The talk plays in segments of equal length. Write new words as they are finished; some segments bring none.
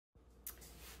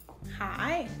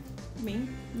Hi, me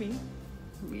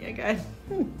again.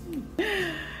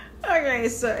 Okay,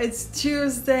 so it's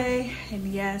Tuesday,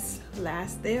 and yes,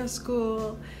 last day of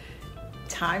school.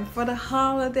 Time for the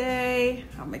holiday.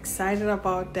 I'm excited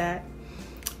about that.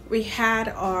 We had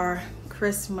our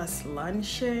Christmas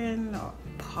luncheon or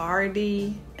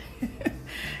party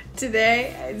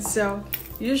today, and so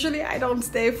usually I don't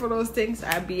stay for those things.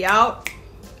 I'd be out,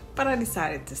 but I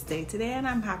decided to stay today, and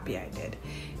I'm happy I did.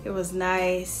 It was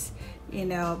nice,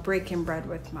 breaking bread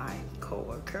with my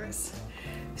coworkers.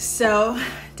 So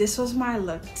this was my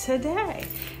look today.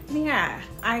 And yeah,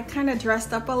 I kind of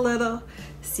dressed up a little,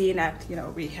 seeing that,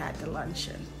 we had the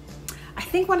luncheon. I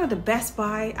think one of the best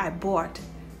buy I bought,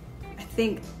 I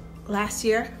think last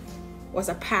year, was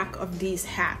a pack of these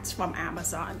hats from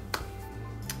Amazon.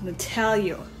 I'm gonna tell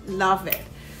you, love it.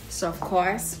 So of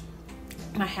course,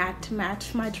 I had to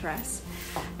match my dress.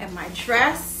 And my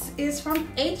dress is from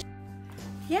H&M.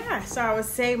 Yeah, so I was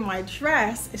saying my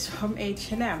dress is from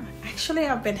H&M. Actually,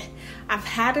 I've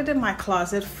had it in my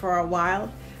closet for a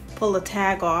while, pull the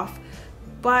tag off,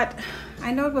 but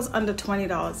I know it was under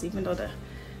 $20, even though the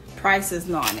price is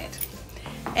not on it.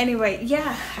 Anyway,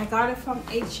 yeah, I got it from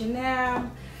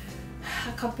H&M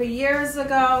a couple years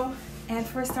ago, and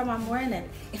first time I'm wearing it.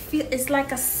 It's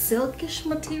like a silkish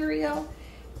material.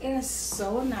 It is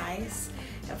so nice.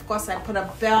 Of course, I put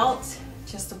a belt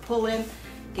just to pull in,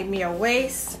 give me a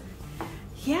waist.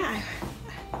 Yeah,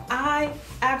 I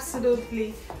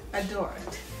absolutely adore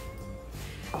it.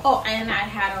 Oh, and I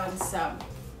had on some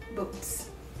boots.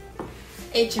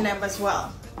 H&M as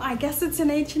well. I guess it's an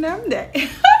H&M day.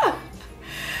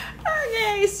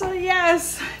 Okay, so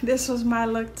yes, this was my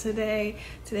look today.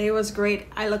 Today was great.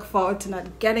 I look forward to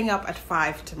not getting up at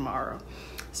 5 tomorrow.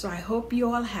 So I hope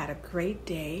you all had a great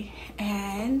day.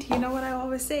 And you know what I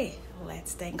always say,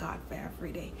 let's thank God for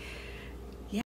every day.